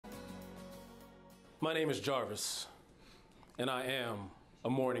My name is Jarvis, and I am a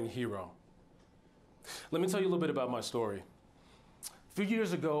morning hero. Let me tell you a little bit about my story. A few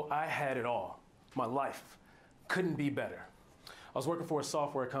years ago, I had it all. My life couldn't be better. I was working for a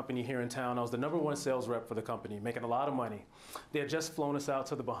software company here in town. I was the #1 sales rep for the company, making a lot of money. They had just flown us out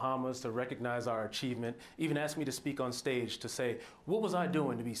to the Bahamas to recognize our achievement, even asked me to speak on stage to say, what was I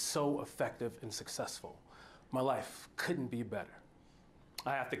doing to be so effective and successful? My life couldn't be better.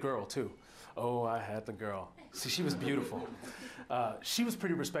 I had the girl too. Oh, I had the girl. See, she was beautiful. She was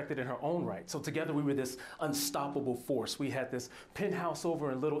pretty respected in her own right. So together we were this unstoppable force. We had this penthouse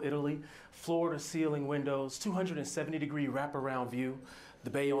over in Little Italy, floor to ceiling windows, 270-degree wraparound view, the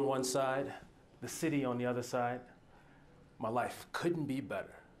bay on one side, the city on the other side. My life couldn't be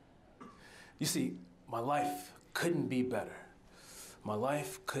better. You see, my life couldn't be better. My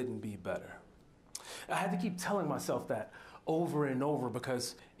life couldn't be better. I had to keep telling myself that over and over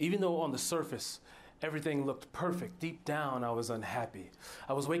because even though on the surface everything looked perfect, deep down I was unhappy.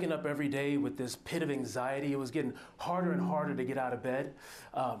 I was waking up every day with this pit of anxiety. It was getting harder and harder to get out of bed.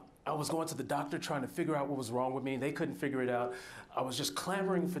 I was going to the doctor trying to figure out what was wrong with me. They couldn't figure it out. I was just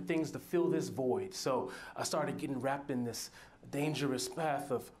clamoring for things to fill this void. So I started getting wrapped in this dangerous path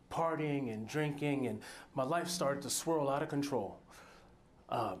of partying and drinking, and my life started to swirl out of control.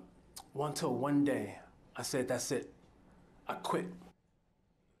 Until one day I said, that's it. I quit.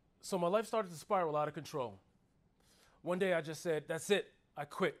 So my life started to spiral out of control. One day I just said, that's it, I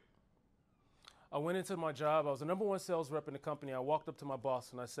quit. I went into my job. I was the #1 sales rep in the company. I walked up to my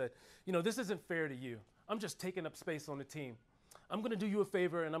boss and I said, this isn't fair to you. I'm just taking up space on the team. I'm going to do you a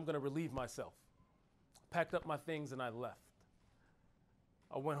favor and I'm going to relieve myself. Packed up my things and I left.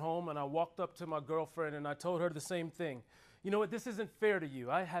 I went home and I walked up to my girlfriend and I told her the same thing. You know what, this isn't fair to you.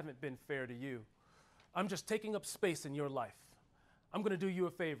 I haven't been fair to you. I'm just taking up space in your life. I'm going to do you a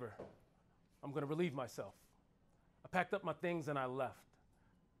favor. I'm going to relieve myself. I packed up my things and I left.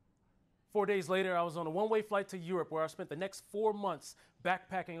 4 days later, I was on a one-way flight to Europe where I spent the next 4 months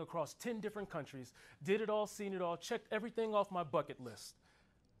backpacking across 10 different countries, did it all, seen it all, checked everything off my bucket list.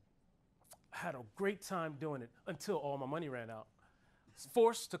 I had a great time doing it until all my money ran out. I was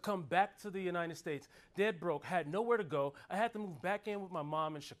forced to come back to the United States, dead broke, had nowhere to go. I had to move back in with my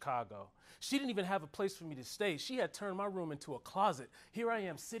mom in Chicago. She didn't even have a place for me to stay. She had turned my room into a closet. Here I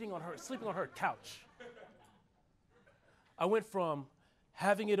am sleeping on her couch. I went from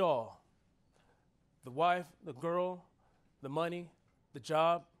having it all, the wife, the girl, the money, the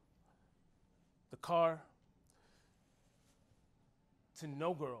job, the car, to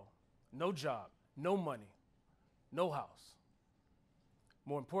no girl, no job, no money, no house.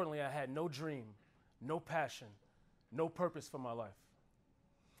 More importantly, I had no dream, no passion, no purpose for my life.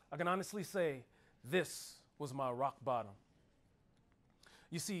 I can honestly say this was my rock bottom.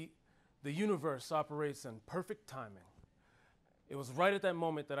 You see, the universe operates in perfect timing. It was right at that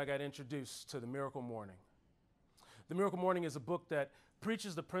moment that I got introduced to the Miracle Morning. The Miracle Morning is a book that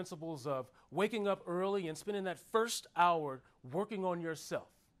preaches the principles of waking up early and spending that first hour working on yourself.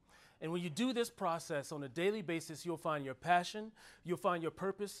 And when you do this process on a daily basis, you'll find your passion, you'll find your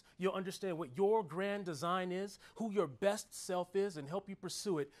purpose, you'll understand what your grand design is, who your best self is, and help you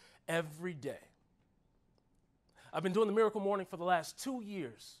pursue it every day. I've been doing the Miracle Morning for the last 2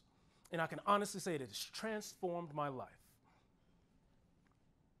 years, and I can honestly say that it's transformed my life.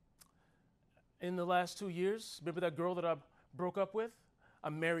 In the last 2 years, remember that girl that I broke up with?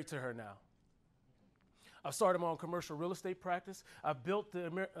 I'm married to her now. I've started my own commercial real estate practice. I've built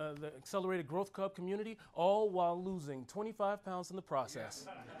the Accelerated Growth Club community, all while losing 25 pounds in the process.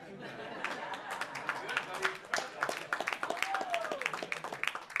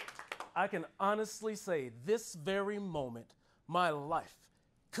 I can honestly say this very moment, my life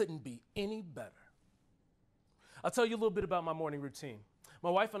couldn't be any better. I'll tell you a little bit about my morning routine.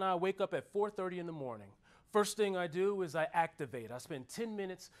 My wife and I wake up at 4:30 in the morning. First thing I do is I activate. I spend 10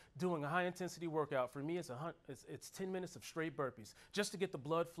 minutes doing a high-intensity workout. For me, it's 10 minutes of straight burpees, just to get the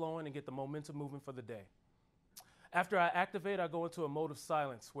blood flowing and get the momentum moving for the day. After I activate, I go into a mode of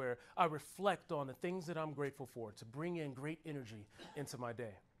silence where I reflect on the things that I'm grateful for to bring in great energy into my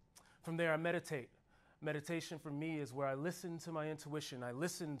day. From there, I meditate. Meditation for me is where I listen to my intuition. I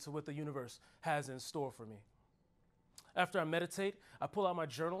listen to what the universe has in store for me. After I meditate, I pull out my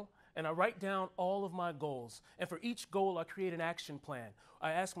journal and I write down all of my goals. And for each goal, I create an action plan.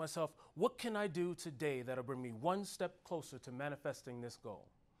 I ask myself, what can I do today that'll bring me one step closer to manifesting this goal?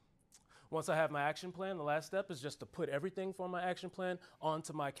 Once I have my action plan, the last step is just to put everything from my action plan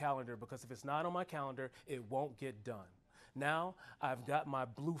onto my calendar, because if it's not on my calendar, it won't get done. Now I've got my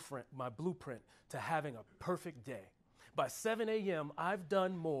blueprint to having a perfect day. By 7 a.m., I've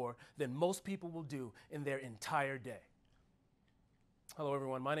done more than most people will do in their entire day. Hello,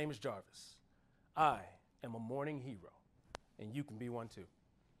 everyone. My name is Jarvis. I am a morning hero, and you can be one too.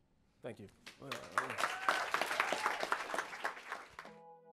 Thank you.